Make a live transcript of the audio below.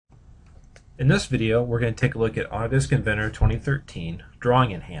In this video, we're going to take a look at Autodesk Inventor 2013 Drawing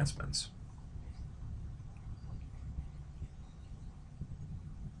Enhancements.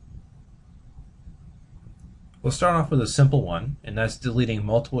 We'll start off with a simple one, and that's deleting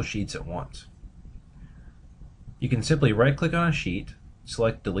multiple sheets at once. You can simply right-click on a sheet,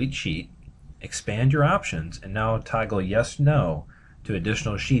 select Delete Sheet, expand your options, and now toggle Yes, No to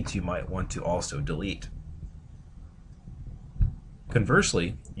additional sheets you might want to also delete.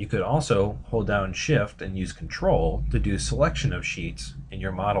 Conversely, you could also hold down Shift and use Control to do selection of sheets in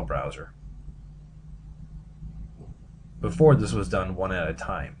your model browser. Before, this was done one at a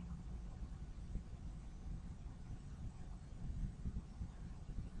time.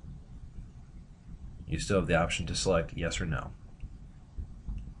 You still have the option to select Yes or No.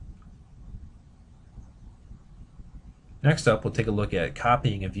 Next up, we'll take a look at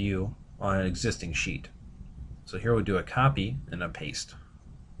copying a view on an existing sheet. So here we'll do a copy and a paste.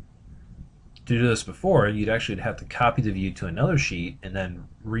 To do this before, you'd actually have to copy the view to another sheet and then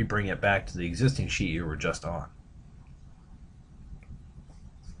re-bring it back to the existing sheet you were just on.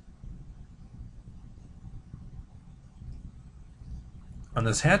 On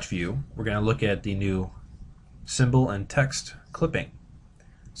this hatch view, we're going to look at the new symbol and text clipping.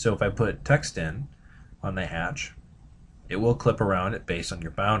 So if I put text in on the hatch, it will clip around it based on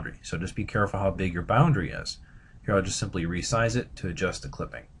your boundary. So just be careful how big your boundary is. Here I'll just simply resize it to adjust the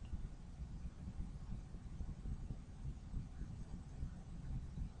clipping.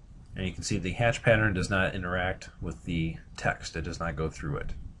 And you can see the hatch pattern does not interact with the text. It does not go through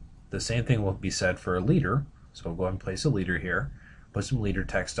it. The same thing will be said for a leader. So we'll go ahead and place a leader here. Put some leader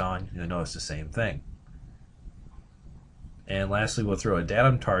text on. You'll notice the same thing. And lastly, we'll throw a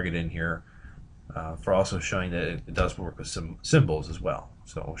datum target in here for also showing that it does work with some symbols as well.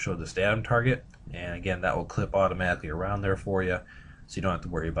 So we'll show this datum target, and again that will clip automatically around there for you, so you don't have to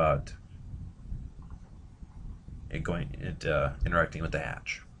worry about it interacting with the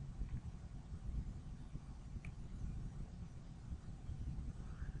hatch.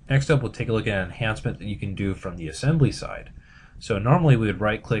 Next up, we'll take a look at an enhancement that you can do from the assembly side. So normally we would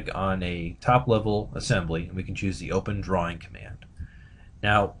right click on a top level assembly and we can choose the Open Drawing command.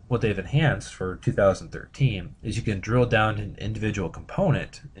 Now what they've enhanced for 2013 is you can drill down an individual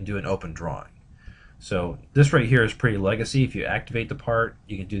component and do an open drawing. So this right here is pretty legacy. If you activate the part,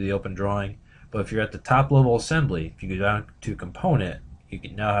 you can do the open drawing, but if you're at the top level assembly, if you go down to component, you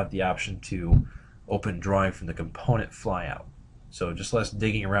can now have the option to open drawing from the component flyout. So just less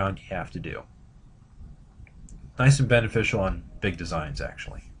digging around you have to do. Nice and beneficial on big designs,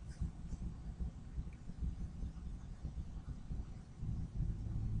 actually.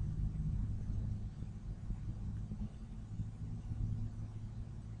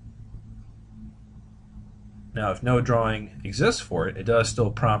 Now, if no drawing exists for it, it does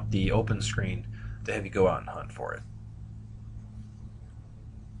still prompt the open screen to have you go out and hunt for it.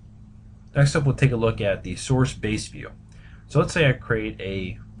 Next up, we'll take a look at the source base view. So let's say I create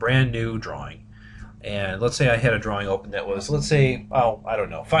a brand new drawing. And let's say I had a drawing open that was, let's say, oh, I don't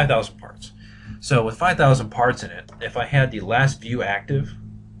know, 5,000 parts. So with 5,000 parts in it, if I had the last view active,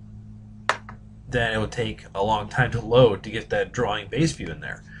 then it would take a long time to load to get that drawing base view in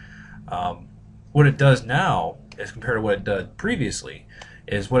there. What it does now, as compared to what it did previously,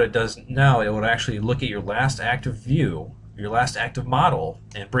 is what it does now, it would actually look at your last active view, your last active model,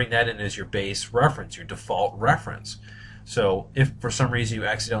 and bring that in as your base reference, your default reference. So if for some reason you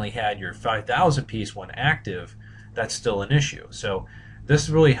accidentally had your 5,000 piece one active, that's still an issue. So this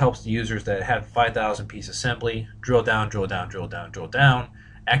really helps the users that have 5,000 piece assembly drill down, drill down, drill down, drill down,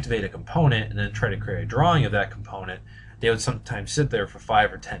 activate a component, and then try to create a drawing of that component. They would sometimes sit there for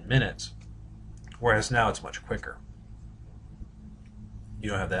 5 or 10 minutes, whereas now it's much quicker. You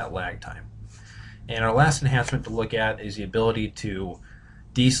don't have that lag time. And our last enhancement to look at is the ability to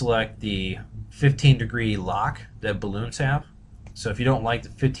deselect the 15-degree lock that balloons have. So if you don't like the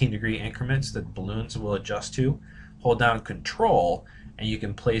 15-degree increments that balloons will adjust to, hold down Control and you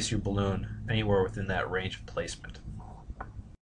can place your balloon anywhere within that range of placement.